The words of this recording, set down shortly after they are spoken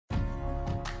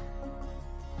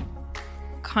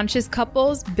Conscious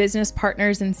couples, business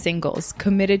partners, and singles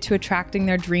committed to attracting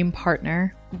their dream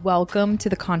partner. Welcome to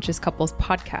the Conscious Couples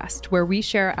podcast, where we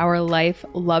share our life,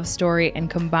 love story, and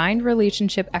combined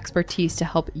relationship expertise to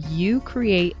help you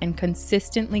create and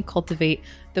consistently cultivate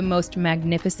the most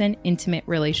magnificent, intimate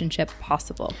relationship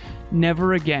possible.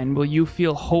 Never again will you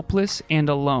feel hopeless and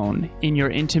alone in your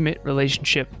intimate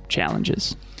relationship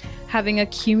challenges. Having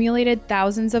accumulated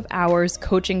thousands of hours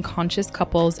coaching conscious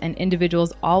couples and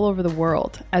individuals all over the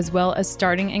world, as well as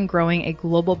starting and growing a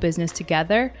global business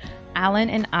together, Alan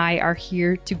and I are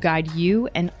here to guide you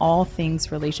in all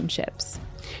things relationships.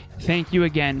 Thank you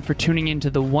again for tuning into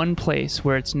the one place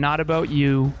where it's not about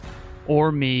you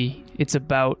or me, it's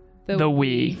about the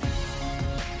we.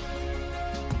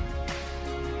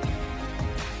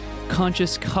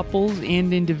 Conscious couples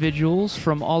and individuals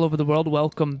from all over the world,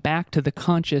 welcome back to the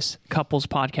Conscious Couples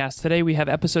podcast. Today we have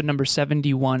episode number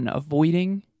 71,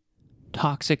 Avoiding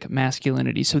Toxic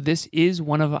Masculinity. So this is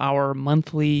one of our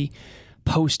monthly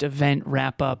post-event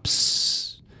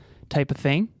wrap-ups type of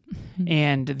thing.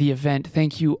 And the event,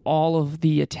 thank you all of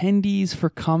the attendees for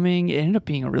coming. It ended up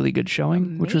being a really good showing.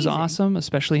 Amazing. Which was awesome,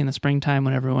 especially in the springtime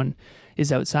when everyone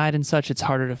is outside and such. It's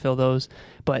harder to fill those,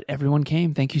 but everyone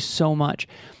came. Thank you so much.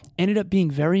 Ended up being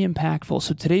very impactful.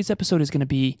 So today's episode is going to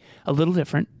be a little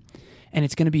different, and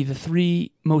it's going to be the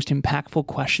 3 most impactful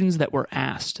questions that were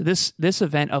asked. This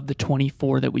event of the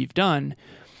 24 that we've done,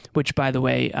 which, by the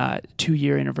way,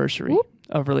 2-year anniversary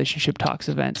of Relationship Talks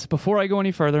events. Before I go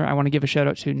any further, I want to give a shout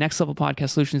out to Next Level Podcast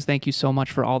Solutions. Thank you so much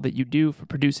for all that you do for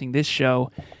producing this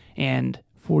show and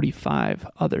 45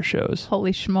 other shows.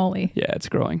 Holy schmoly. Yeah, it's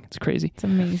growing. It's crazy. It's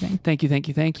amazing. Thank you.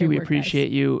 Great We work, appreciate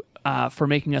guys. you for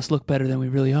making us look better than we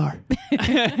really are.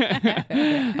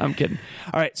 I'm kidding.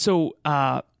 All right, so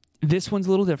this one's a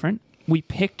little different. We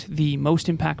picked the most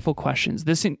impactful questions.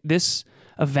 This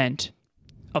event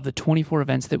of the 24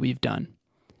 events that we've done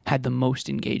had the most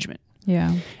engagement.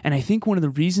 Yeah. And I think one of the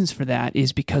reasons for that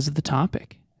is because of the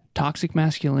topic, toxic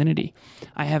masculinity.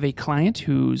 I have a client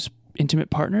whose intimate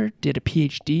partner did a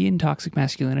PhD in toxic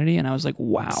masculinity, and I was like,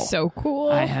 wow. So cool.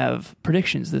 I have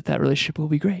predictions that relationship will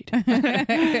be great.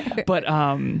 But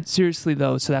seriously,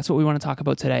 though, so that's what we want to talk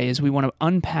about today is we want to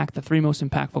unpack the 3 most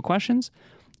impactful questions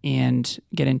and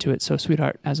get into it. So,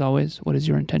 sweetheart, as always, what is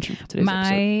your intention for today's episode?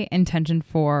 My intention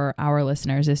for our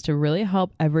listeners is to really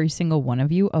help every single one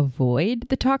of you avoid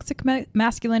the toxic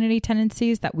masculinity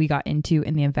tendencies that we got into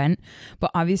in the event,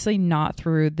 but obviously not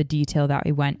through the detail that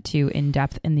we went to in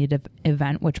depth in the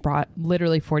event, which brought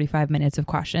literally 45 minutes of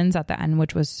questions at the end,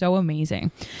 which was so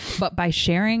amazing. But by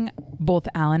sharing both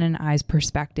Alan and I's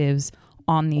perspectives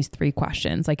on these 3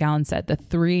 questions. Like Alan said, the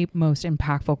 3 most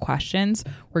impactful questions,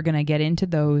 we're going to get into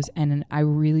those. And I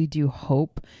really do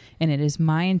hope, and it is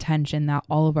my intention that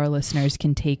all of our listeners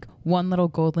can take one little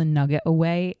golden nugget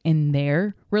away in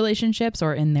their relationships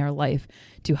or in their life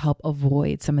to help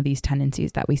avoid some of these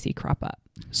tendencies that we see crop up.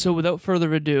 So without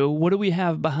further ado, what do we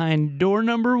have behind door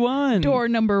number 1? Door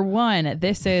number 1.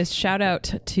 This is shout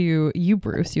out to you,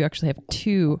 Bruce. You actually have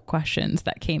 2 questions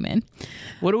that came in.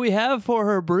 What do we have for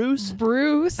her, Bruce?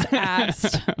 Bruce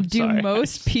asked, do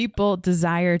most people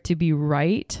desire to be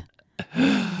right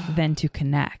than to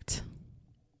connect?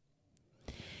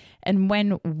 And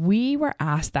when we were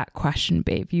asked that question,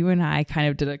 babe, you and I kind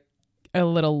of did a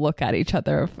little look at each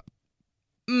other of,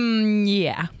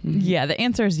 yeah, the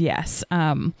answer is yes.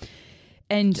 And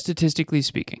statistically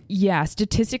speaking. Yeah,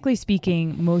 statistically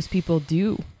speaking, most people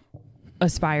do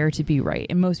aspire to be right.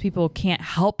 And most people can't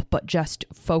help but just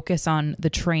focus on the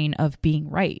train of being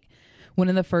right. One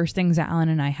of the first things that Alan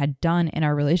and I had done in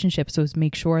our relationships was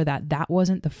make sure that that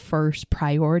wasn't the first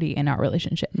priority in our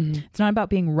relationship. Mm-hmm. It's not about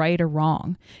being right or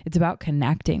wrong. It's about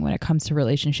connecting when it comes to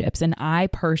relationships. And I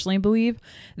personally believe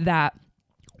that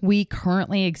we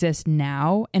currently exist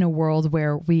now in a world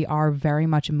where we are very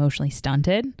much emotionally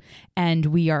stunted and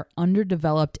we are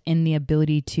underdeveloped in the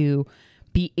ability to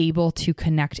be able to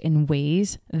connect in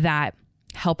ways that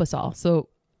help us all. So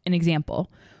an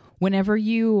example, whenever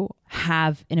you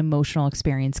have an emotional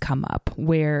experience come up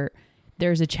where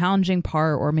there's a challenging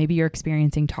part, or maybe you're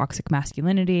experiencing toxic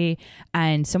masculinity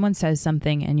and someone says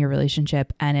something in your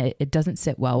relationship and it doesn't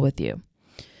sit well with you.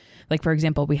 Like, for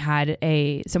example, we had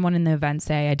someone in the event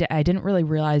say, I didn't really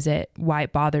realize why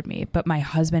it bothered me, but my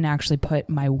husband actually put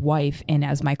my wife in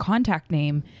as my contact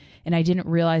name, and I didn't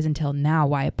realize until now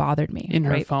why it bothered me. In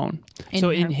her phone.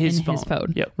 In his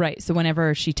phone. Yep. Right. So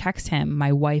whenever she texts him,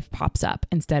 my wife pops up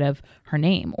instead of her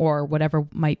name or whatever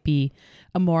might be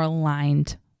a more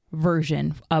aligned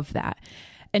version of that.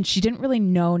 And she didn't really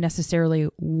know necessarily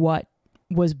what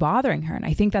was bothering her. And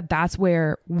I think that that's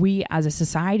where we as a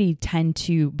society tend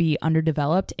to be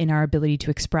underdeveloped in our ability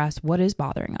to express what is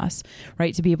bothering us,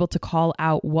 right? To be able to call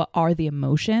out what are the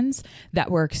emotions that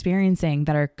we're experiencing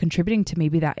that are contributing to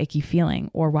maybe that icky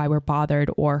feeling, or why we're bothered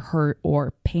or hurt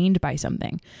or pained by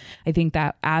something. I think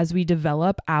that as we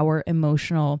develop our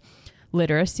emotional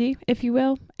literacy, if you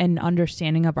will, and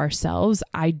understanding of ourselves,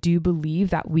 I do believe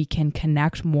that we can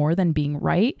connect more than being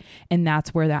right. And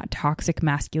that's where that toxic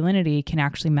masculinity can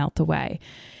actually melt away.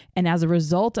 And as a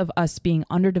result of us being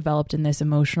underdeveloped in this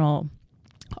emotional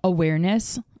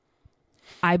awareness,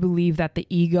 I believe that the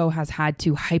ego has had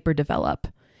to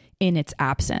hyperdevelop in its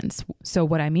absence. So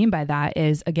what I mean by that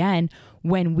is, again,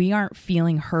 when we aren't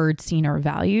feeling heard, seen, or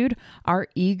valued, our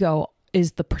ego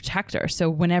is the protector. So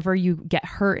whenever you get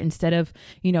hurt, instead of,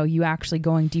 you actually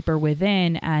going deeper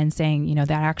within and saying, that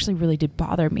actually really did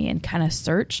bother me, and kind of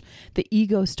search, the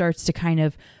ego starts to kind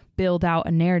of build out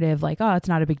a narrative like, oh, it's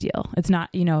not a big deal. It's not,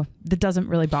 that doesn't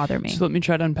really bother me. So let me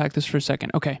try to unpack this for a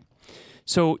second. Okay.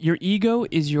 So your ego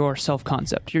is your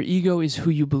self-concept. Your ego is who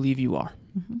you believe you are.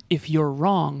 Mm-hmm. If you're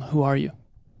wrong, who are you?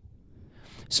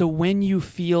 So when you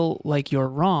feel like you're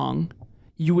wrong,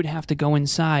 you would have to go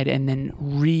inside and then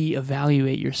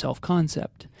reevaluate your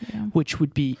self-concept, which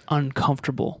would be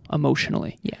uncomfortable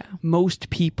emotionally. Yeah.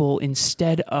 Most people,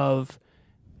 instead of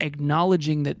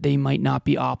acknowledging that they might not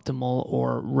be optimal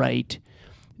or right,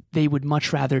 they would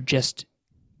much rather just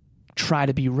try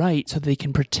to be right so they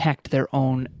can protect their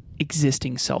own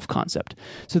existing self-concept.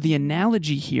 So the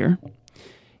analogy here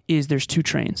is there's two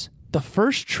trains. The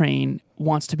first train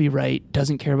wants to be right,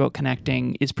 doesn't care about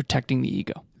connecting, is protecting the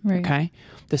ego. Right. Okay.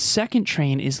 The second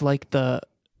train is like the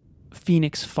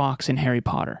Phoenix Fox in Harry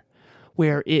Potter,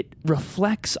 where it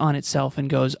reflects on itself and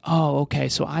goes, oh, okay,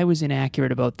 so I was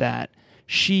inaccurate about that.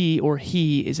 She or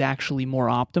he is actually more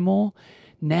optimal.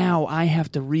 Now I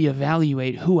have to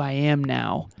reevaluate who I am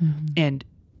now and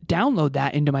download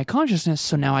that into my consciousness,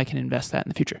 so now I can invest that in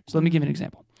the future. So let me give you an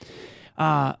example.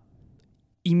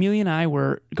 Emilia and I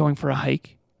were going for a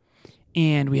hike,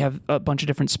 and we have a bunch of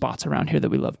different spots around here that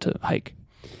we love to hike.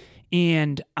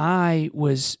 And I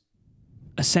was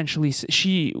essentially,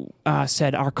 she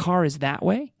said, our car is that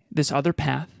way, this other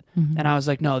path. Mm-hmm. And I was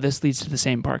like, no, this leads to the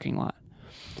same parking lot.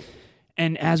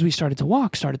 And as we started to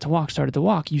walk,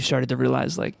 you started to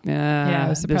realize like, I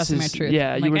was suppressing my truth.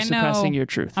 Yeah, you were suppressing your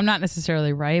truth. I'm not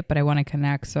necessarily right, but I want to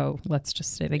connect. So let's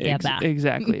just say together.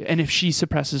 Exactly. And if she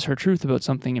suppresses her truth about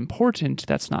something important,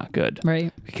 that's not good.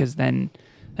 Right. Because then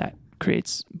that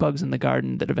creates bugs in the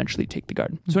garden that eventually take the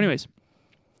garden. Mm-hmm. So anyways,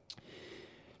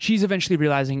 she's eventually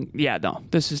realizing, no,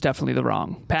 this is definitely the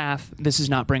wrong path. This is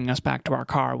not bringing us back to our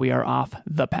car. We are off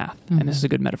the path. Mm-hmm. And this is a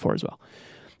good metaphor as well.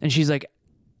 And she's like,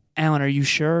 Alan, are you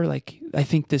sure? Like, I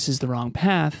think this is the wrong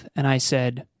path. And I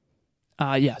said,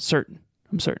 yeah, certain.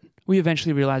 I'm certain. We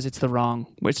eventually realized it's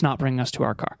not bringing us to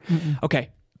our car. Mm-mm. Okay.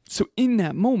 So in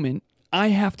that moment, I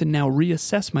have to now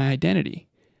reassess my identity.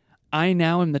 I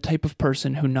now am the type of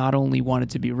person who not only wanted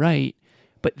to be right,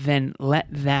 but then let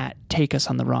that take us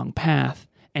on the wrong path.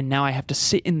 And now I have to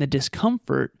sit in the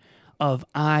discomfort of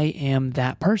I am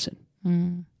that person.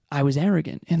 Mm. I was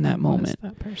arrogant in that moment.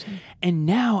 That person. And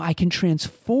now I can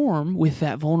transform with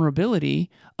that vulnerability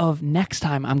of next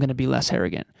time I'm going to be less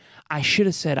arrogant. I should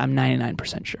have said I'm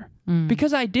 99% sure.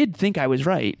 Because I did think I was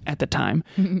right at the time,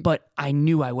 but I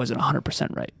knew I wasn't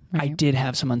 100% right. I did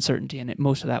have some uncertainty in it.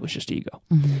 Most of that was just ego.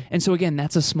 Mm-hmm. And so again,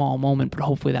 that's a small moment, but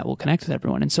hopefully that will connect with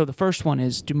everyone. And so the first one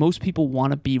is, do most people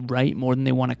want to be right more than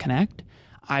they want to connect?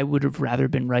 I would have rather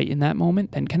been right in that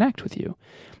moment than connect with you.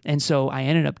 And so I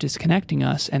ended up disconnecting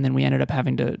us, and then we ended up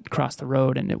having to cross the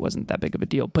road, and it wasn't that big of a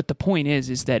deal. But the point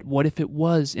is that what if it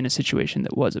was in a situation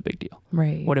that was a big deal?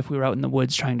 Right. What if we were out in the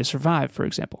woods trying to survive, for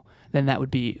example? Then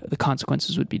the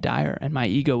consequences would be dire, and my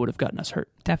ego would have gotten us hurt.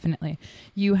 Definitely.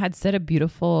 You had said a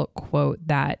beautiful quote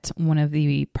that one of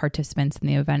the participants in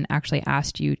the event actually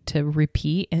asked you to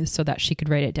repeat so that she could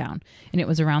write it down. And it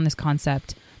was around this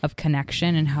concept of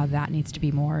connection and how that needs to be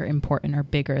more important or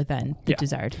bigger than the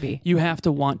desire to be. You have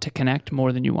to want to connect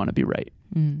more than you want to be right.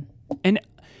 Mm. And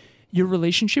your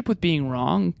relationship with being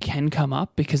wrong can come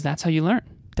up because that's how you learn.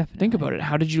 Definitely. Think about it.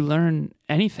 How did you learn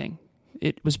anything?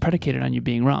 It was predicated on you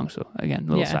being wrong. So again,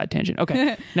 a little side tangent.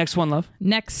 Okay. Next one, love.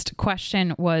 Next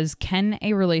question was, can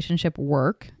a relationship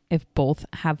work if both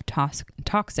have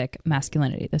toxic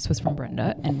masculinity? This was from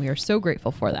Brenda, and we are so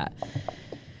grateful for that.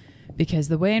 Because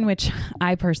the way in which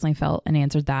I personally felt and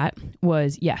answered that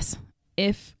was yes.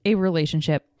 If a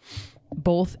relationship,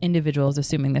 both individuals,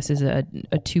 assuming this is a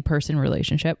two-person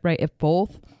relationship, right? If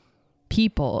both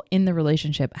people in the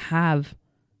relationship have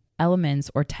elements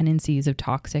or tendencies of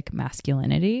toxic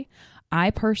masculinity,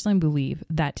 I personally believe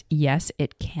that yes,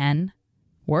 it can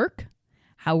work.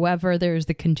 However, there's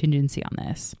the contingency on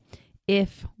this.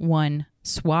 If one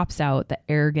swaps out the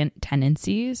arrogant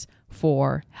tendencies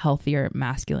for healthier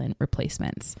masculine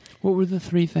replacements. What were the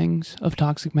three things of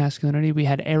toxic masculinity? We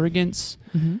had arrogance.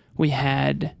 We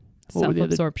had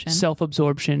self-absorption.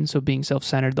 Self-absorption, so being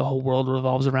self-centered, the whole world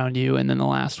revolves around you. And then the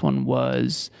last one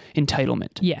was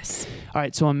entitlement. Yes. All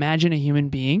right, so imagine a human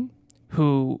being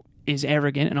who is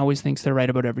arrogant and always thinks they're right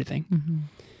about everything,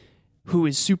 who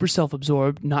is super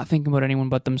self-absorbed, not thinking about anyone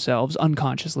but themselves,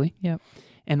 unconsciously. Yep.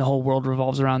 And the whole world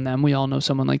revolves around them. We all know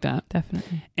someone like that.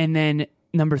 Definitely. And then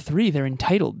number three, they're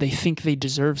entitled. They think they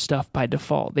deserve stuff by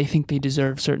default. They think they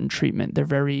deserve certain treatment.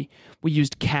 We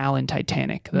used Cal in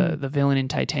Titanic, the villain in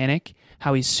Titanic,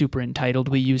 how he's super entitled.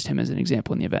 We used him as an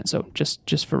example in the event. So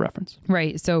just for reference.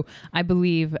 Right. So I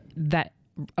believe that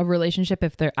a relationship,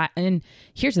 and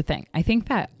here's the thing, I think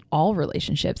that all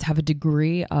relationships have a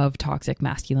degree of toxic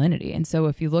masculinity. And so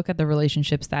if you look at the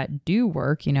relationships that do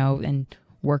work, and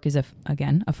work is,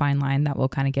 again, a fine line that we'll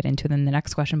kind of get into in the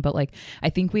next question. But I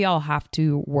think we all have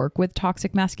to work with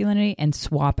toxic masculinity and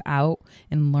swap out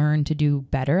and learn to do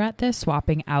better at this,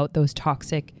 swapping out those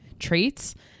toxic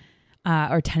traits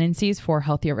or tendencies for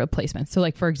healthier replacements. So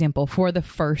for example, for the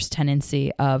first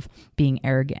tendency of being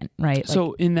arrogant, right?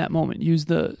 So in that moment, use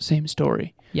the same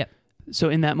story. Yep. So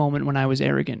in that moment when I was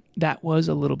arrogant, that was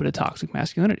a little bit of toxic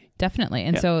masculinity. Definitely.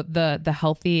 And so the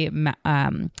healthy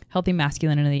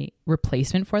masculinity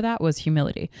replacement for that was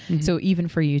humility. So even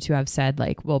for you to have said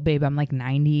well, babe, I'm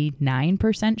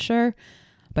 99% sure,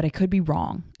 but I could be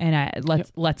wrong. And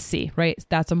let's see, right?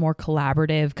 That's a more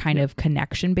collaborative kind of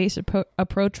connection-based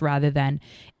approach rather than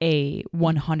a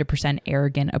 100%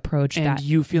 arrogant approach. And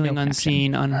you feeling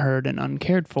unseen, unheard, and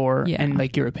uncared for,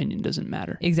 and your opinion doesn't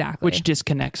matter. Exactly. Which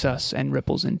disconnects us and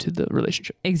ripples into the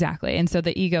relationship. Exactly. And so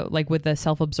the ego, with the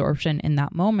self-absorption in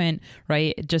that moment,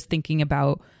 right? Just thinking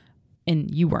about,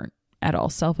 and you weren't at all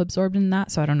self-absorbed in that.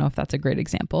 So I don't know if that's a great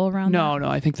example around that. No,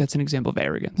 I think that's an example of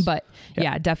arrogance. But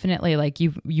yeah definitely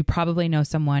you probably know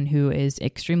someone who is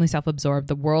extremely self-absorbed.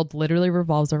 The world literally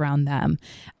revolves around them.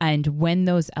 And when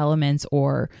those elements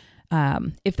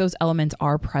if those elements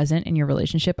are present in your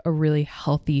relationship, a really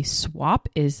healthy swap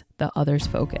is the others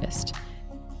focused.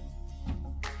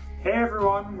 Hey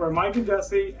everyone, we're Mike and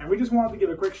Jesse, and we just wanted to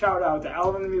give a quick shout out to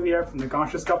Alan and Amelia from the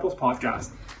Conscious Couples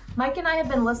podcast. Mike and I have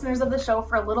been listeners of the show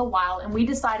for a little while, and we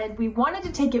decided we wanted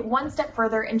to take it one step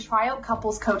further and try out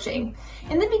couples coaching.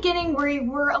 In the beginning, we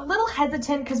were a little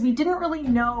hesitant because we didn't really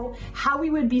know how we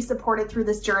would be supported through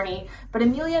this journey, but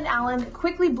Amelia and Alan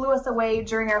quickly blew us away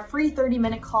during our free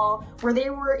 30-minute call where they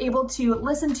were able to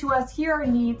listen to us, hear our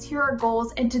needs, hear our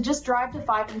goals, and to just drive to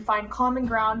 5 and find common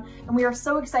ground. And we are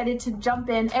so excited to jump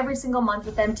in every single month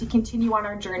with them to continue on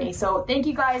our journey. So thank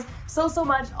you guys so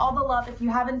much. All the love. If you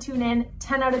haven't tuned in,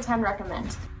 10 out of 10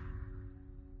 recommend.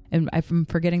 And I'm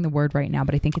forgetting the word right now,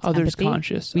 but I think it's others empathy.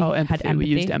 Conscious. Empathy. We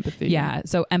used empathy. Yeah.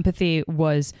 So empathy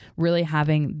was really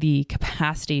having the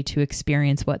capacity to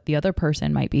experience what the other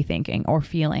person might be thinking or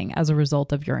feeling as a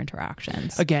result of your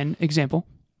interactions. Again, example.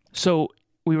 So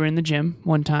we were in the gym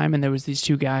one time and there was these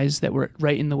two guys that were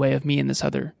right in the way of me and this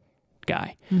other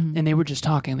guy. And they were just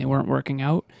talking. They weren't working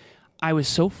out. I was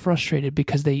so frustrated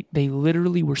because they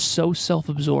literally were so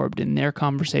self-absorbed in their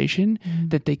conversation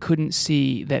that they couldn't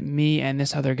see that me and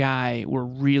this other guy were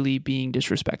really being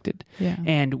disrespected. Yeah.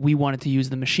 And we wanted to use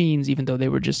the machines even though they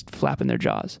were just flapping their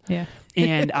jaws. Yeah.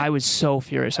 And I was so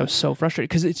furious. I was so frustrated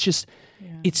because it's just,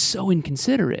 it's so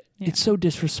inconsiderate. Yeah. It's so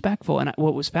disrespectful. And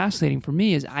what was fascinating for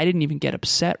me is I didn't even get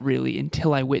upset really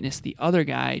until I witnessed the other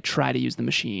guy try to use the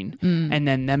machine and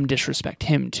then them disrespect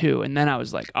him too. And then I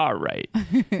was like, all right,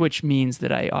 which means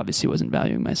that I obviously wasn't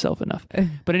valuing myself enough.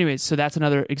 But anyways, so that's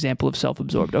another example of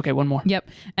self-absorbed. Okay, one more. Yep.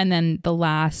 And then the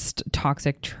last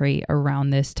toxic trait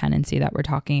around this tendency that we're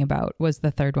talking about was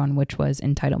the third one, which was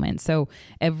entitlement. So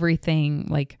everything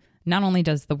not only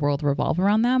does the world revolve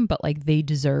around them, but they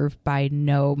deserve by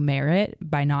no merit,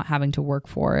 by not having to work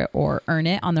for it or earn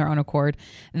it on their own accord,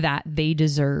 that they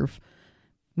deserve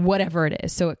whatever it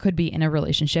is. So it could be in a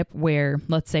relationship where,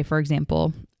 let's say, for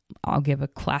example, I'll give a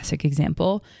classic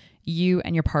example. You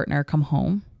and your partner come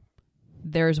home.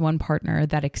 There's one partner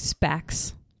that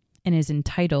expects and is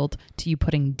entitled to you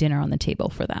putting dinner on the table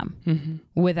for them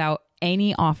without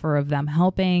any offer of them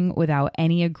helping, without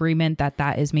any agreement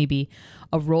that is maybe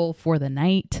a role for the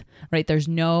night, right? There's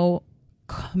no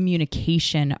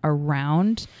communication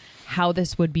around how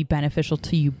this would be beneficial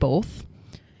to you both.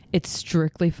 It's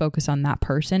strictly focused on that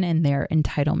person and their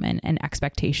entitlement and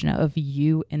expectation of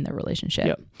you in the relationship.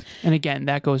 Yep. And again,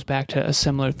 that goes back to a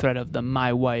similar thread of the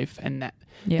my wife and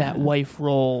that wife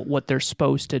role, what they're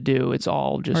supposed to do. It's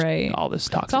all just all this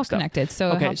toxic It's all stuff. connected.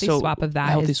 So a healthy swap of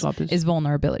that is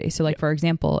vulnerability. So like, for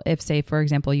example, if say, for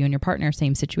example, you and your partner,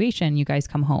 same situation, you guys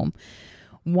come home,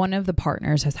 one of the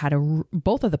partners has had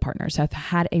both of the partners have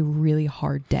had a really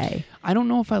hard day. I don't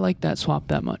know if I like that swap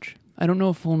that much. I don't know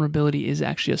if vulnerability is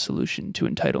actually a solution to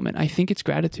entitlement. I think it's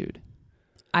gratitude.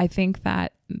 I think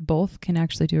that both can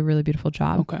actually do a really beautiful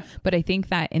job. Okay. But I think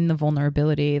that in the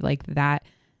vulnerability, like that,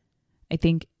 I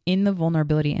think in the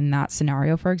vulnerability in that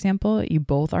scenario, for example, you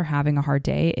both are having a hard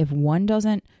day. If one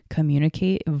doesn't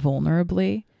communicate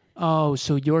vulnerably. Oh,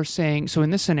 so you're saying, so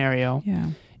in this scenario,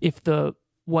 if the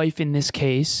wife in this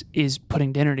case is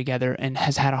putting dinner together and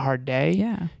has had a hard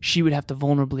day, she would have to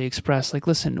vulnerably express like,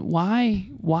 listen, why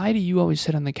do you always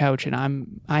sit on the couch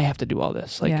and I have to do all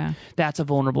this? Like that's a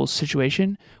vulnerable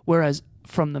situation. Whereas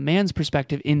from the man's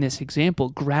perspective in this example,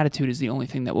 gratitude is the only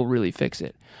thing that will really fix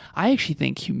it. I actually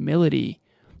think humility,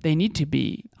 they need to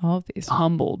be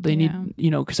humbled. They need,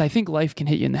 because I think life can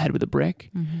hit you in the head with a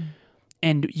brick.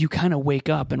 And you kind of wake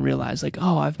up and realize like,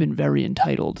 oh, I've been very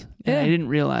entitled. And I didn't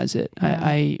realize it.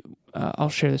 I'll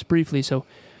share this briefly. So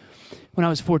when I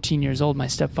was 14 years old, my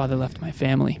stepfather left my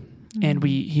family and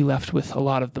he left with a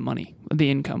lot of the money,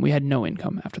 the income. We had no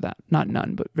income after that. Not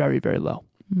none, but very, very low.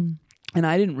 And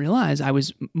I didn't realize I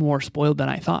was more spoiled than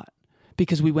I thought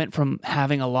because we went from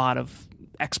having a lot of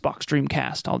Xbox,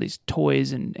 Dreamcast, all these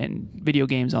toys and video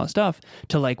games, all that stuff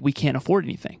to like, we can't afford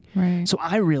anything. Right. So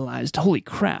I realized, holy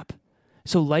crap.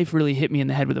 So life really hit me in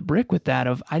the head with a brick with that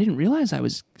of I didn't realize I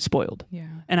was spoiled. Yeah.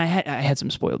 And I had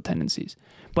some spoiled tendencies.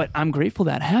 But I'm grateful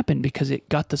that happened because it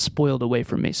got the spoiled away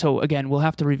from me. So again, we'll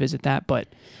have to revisit that, but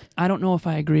I don't know if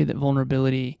I agree that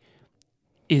vulnerability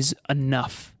is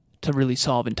enough to really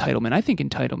solve entitlement. I think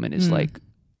entitlement is like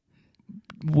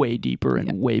way deeper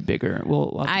and way bigger.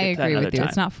 I agree with you. Time.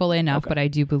 It's not fully enough, but I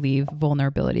do believe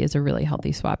vulnerability is a really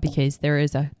healthy swap because there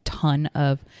is a ton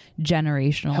of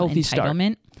generational healthy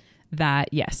entitlement.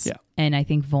 And I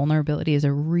think vulnerability is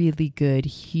a really good,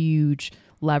 huge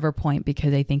lever point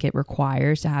because I think it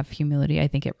requires to have humility. I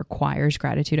think it requires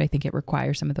gratitude. I think it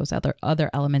requires some of those other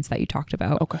elements that you talked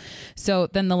about. Okay. So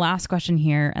then the last question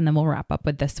here, and then we'll wrap up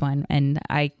with this one. And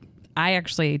I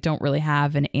actually don't really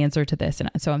have an answer to this.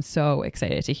 And so I'm so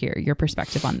excited to hear your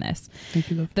perspective on this. Thank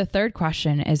you, love. The third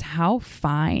question is how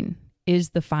fine is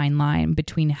the fine line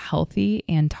between healthy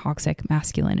and toxic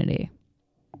masculinity?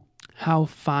 How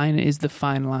fine is the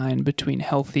fine line between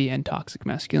healthy and toxic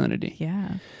masculinity?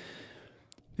 Yeah.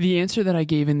 The answer that I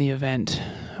gave in the event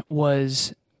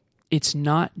was it's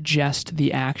not just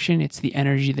the action, it's the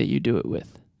energy that you do it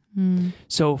with.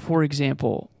 So, for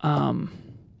example,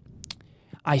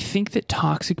 I think that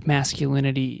toxic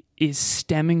masculinity is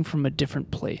stemming from a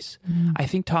different place. I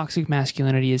think toxic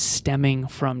masculinity is stemming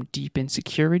from deep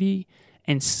insecurity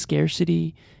and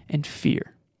scarcity and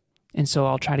fear. And so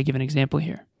I'll try to give an example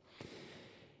here.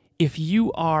 If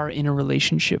you are in a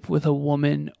relationship with a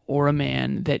woman or a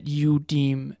man that you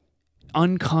deem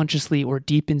unconsciously or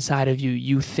deep inside of you,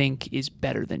 you think is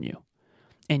better than you,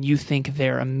 and you think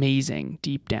they're amazing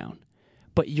deep down,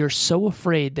 but you're so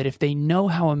afraid that if they know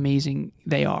how amazing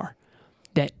they are,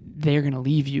 that they're going to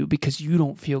leave you because you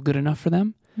don't feel good enough for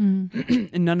them.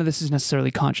 And none of this is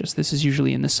necessarily conscious. This is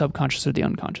usually in the subconscious or the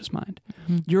unconscious mind.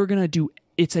 You're going to do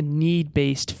it's a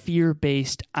need-based,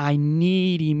 fear-based, I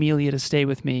need Emilia to stay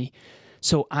with me,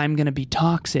 so I'm going to be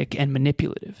toxic and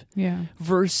manipulative. Yeah.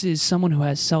 Versus someone who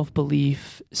has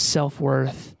self-belief,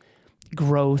 self-worth,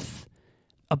 growth,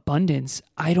 abundance.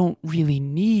 I don't really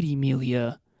need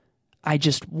Emilia. I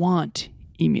just want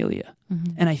Emilia.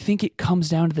 And I think it comes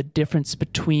down to the difference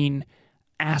between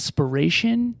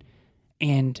aspiration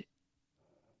and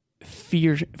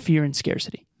fear and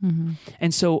scarcity.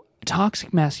 And so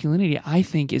toxic masculinity, I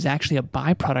think, is actually a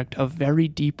byproduct of very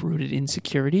deep-rooted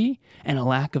insecurity and a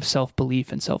lack of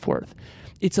self-belief and self-worth.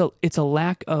 It's a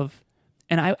lack of,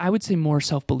 and I would say more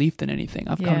self-belief than anything.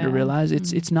 I've come to realize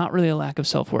it's not really a lack of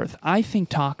self-worth. I think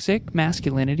toxic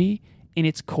masculinity in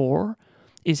its core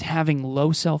is having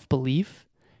low self-belief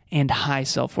and high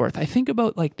self-worth. I think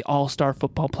about like the all-star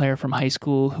football player from high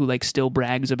school who like still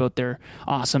brags about their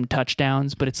awesome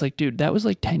touchdowns, but it's like, dude, that was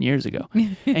like 10 years ago.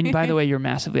 And by the way, you're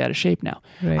massively out of shape now.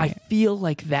 Right. I feel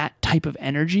like that type of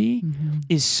energy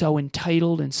is so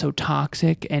entitled and so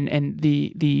toxic. And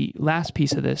the last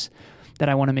piece of this that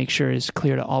I want to make sure is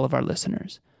clear to all of our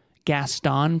listeners.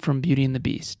 Gaston from Beauty and the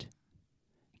Beast.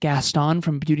 Gaston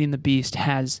from Beauty and the Beast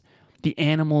has the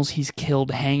animals he's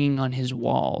killed hanging on his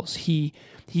walls. He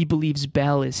believes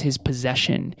Belle is his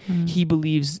possession. He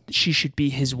believes she should be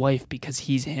his wife because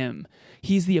he's him.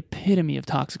 He's the epitome of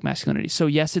toxic masculinity. So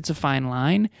yes, it's a fine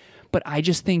line, but I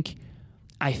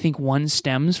think one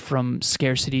stems from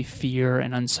scarcity, fear,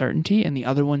 and uncertainty, and the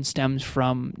other one stems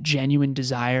from genuine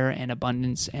desire and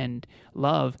abundance and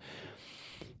love.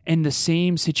 And the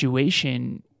same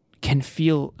situation can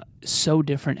feel so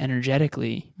different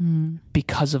energetically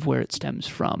because of where it stems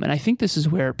from. And I think this is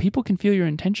where people can feel your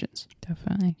intentions.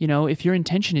 Definitely. You know, if your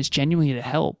intention is genuinely to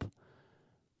help,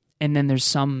 and then there's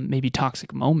some maybe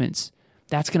toxic moments,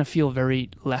 that's going to feel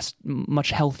much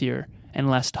healthier and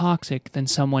less toxic than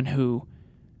someone who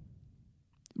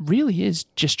really is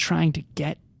just trying to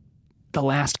get the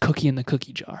last cookie in the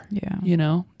cookie jar. Yeah. You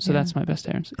know? So that's my best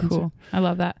answer. Cool. I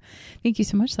love that. Thank you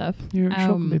so much, Seth. You're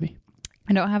welcome, baby.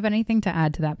 I don't have anything to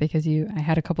add to that because I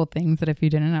had a couple things that if you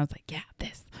didn't, I was like, yeah,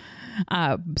 this.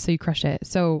 So you crushed it.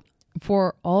 So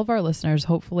for all of our listeners,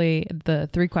 hopefully the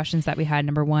 3 questions that we had,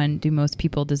 number 1, do most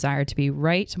people desire to be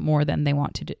right more than they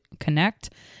want to connect?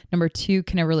 Number 2,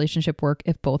 can a relationship work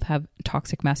if both have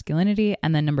toxic masculinity?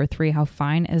 And then number 3, how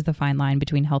fine is the fine line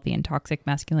between healthy and toxic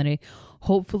masculinity?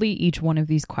 Hopefully each one of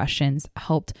these questions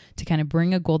helped to kind of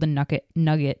bring a golden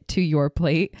nugget to your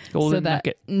plate.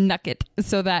 Nugget.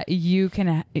 So that you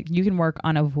can work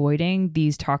on avoiding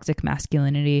these toxic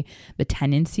masculinity, the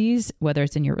tendencies, whether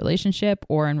it's in your relationship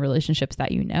or in relationships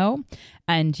that you know,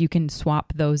 and you can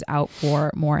swap those out for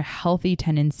more healthy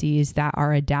tendencies that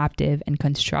are adaptive and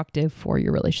constructive for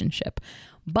your relationship.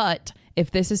 But if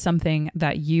this is something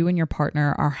that you and your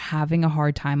partner are having a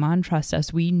hard time on, trust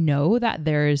us, we know that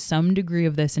there is some degree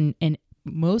of this in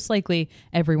most likely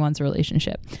everyone's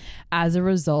relationship. As a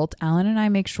result, Alan and I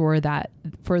make sure that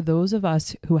for those of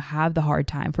us who have the hard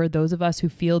time, for those of us who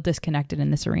feel disconnected in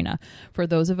this arena, for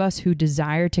those of us who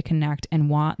desire to connect and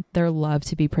want their love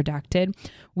to be protected,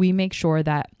 we make sure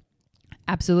that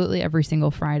absolutely every single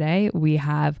Friday we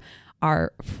have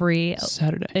our free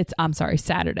Saturday.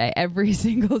 Saturday. Every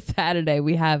single Saturday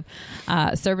we have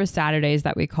service Saturdays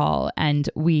that we call, and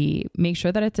we make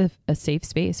sure that it's a safe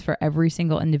space for every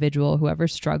single individual,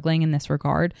 whoever's struggling in this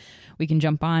regard. We can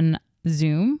jump on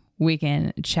Zoom, we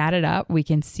can chat it up, we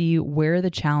can see where the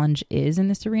challenge is in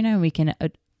this arena, and we can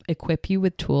equip you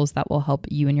with tools that will help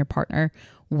you and your partner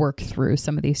work through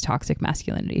some of these toxic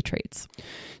masculinity traits.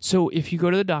 So if you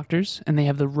go to the doctors and they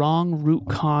have the wrong root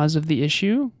cause of the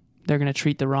issue, they're going to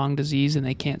treat the wrong disease and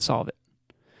they can't solve it.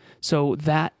 So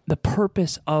the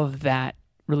purpose of that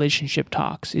relationship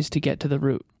talks is to get to the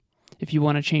root. If you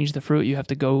want to change the fruit, you have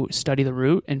to go study the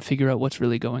root and figure out what's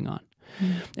really going on.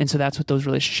 And so that's what those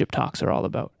relationship talks are all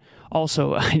about.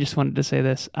 Also, I just wanted to say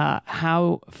this.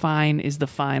 How fine is the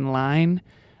fine line?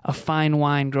 A fine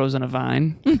wine grows on a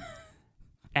vine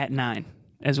at 9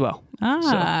 as well. So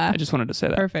I just wanted to say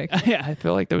that. Perfect. Yeah, I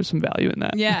feel like there was some value in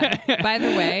that. Yeah. By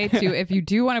the way, too, if you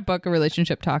do want to book a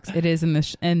relationship talks, it is in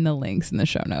the links in the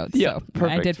show notes. Yeah, so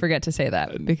perfect. I did forget to say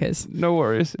that because no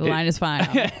worries. The line is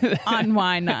fine on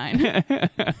wine 9.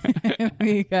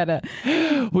 we gotta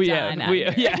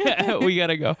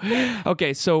go.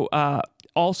 Okay, so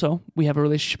also we have a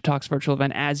relationship talks virtual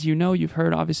event. As you know, you've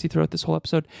heard obviously throughout this whole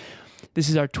episode. This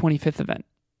is our 25th event.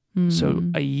 So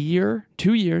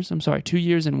 2 years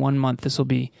and 1 month, this will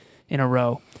be in a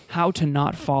row. How to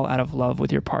not fall out of love with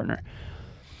your partner.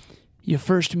 You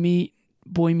first meet,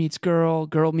 boy meets girl,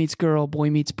 girl meets girl, boy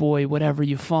meets boy, whatever.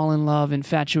 You fall in love,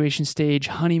 infatuation stage,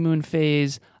 honeymoon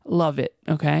phase, love it,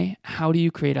 okay? How do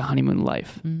you create a honeymoon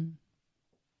life?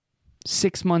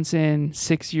 6 months in,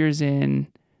 6 years in,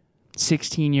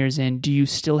 16 years in, do you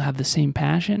still have the same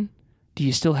passion? Do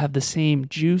you still have the same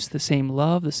juice, the same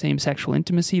love, the same sexual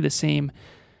intimacy, the same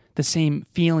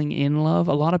feeling in love?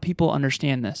 A lot of people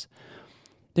understand this.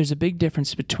 There's a big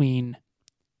difference between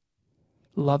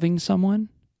loving someone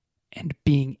and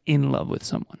being in love with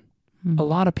someone. A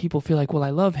lot of people feel like, well, I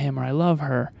love him or I love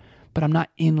her, but I'm not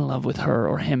in love with her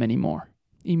or him anymore.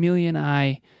 Emilia and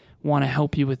I want to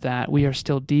help you with that. We are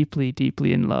still deeply,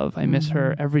 deeply in love. I miss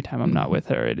her every time I'm not with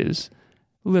her. It is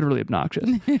literally obnoxious.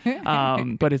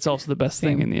 But it's also the best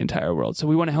thing in the entire world. So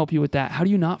we want to help you with that. How do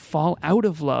you not fall out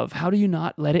of love? How do you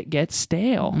not let it get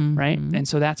stale, right? And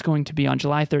so that's going to be on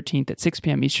July 13th at 6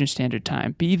 p.m. Eastern Standard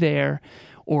Time. Be there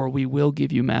or we will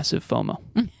give you massive FOMO.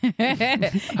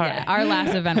 Right. Our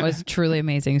last event was truly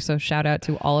amazing. So shout out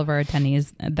to all of our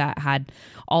attendees that had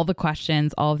all the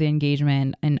questions, all of the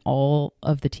engagement, and all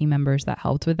of the team members that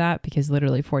helped with that, because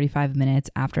literally 45 minutes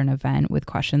after an event with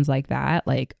questions like that,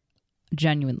 like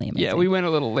genuinely amazing. Yeah, we went a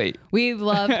little late. We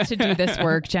love to do this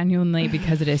work genuinely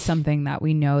because it is something that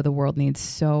we know the world needs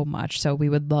so much. So we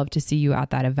would love to see you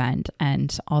at that event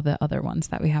and all the other ones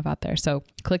that we have out there. So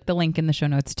click the link in the show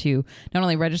notes to not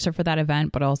only register for that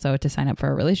event, but also to sign up for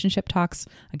our relationship talks.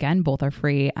 Again, both are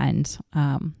free and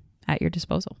at your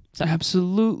disposal. So.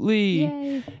 Absolutely.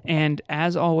 Yay. And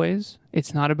as always,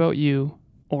 it's not about you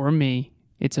or me.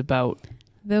 It's about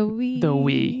the we. The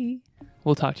we.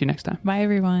 We'll talk to you next time. Bye,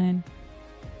 everyone.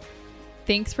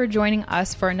 Thanks for joining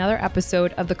us for another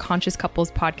episode of the Conscious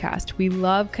Couples podcast. We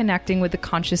love connecting with the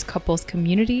Conscious Couples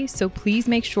community, so please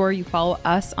make sure you follow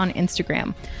us on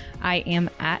Instagram. I am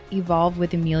at Evolve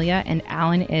with Amelia, and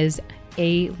Alan is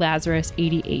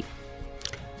alazarus88.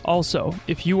 Also,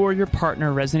 if you or your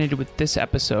partner resonated with this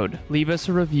episode, leave us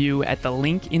a review at the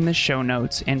link in the show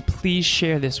notes, and please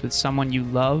share this with someone you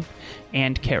love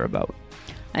and care about.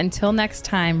 Until next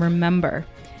time, remember,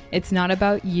 it's not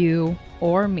about you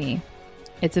or me.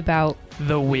 It's about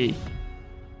the we.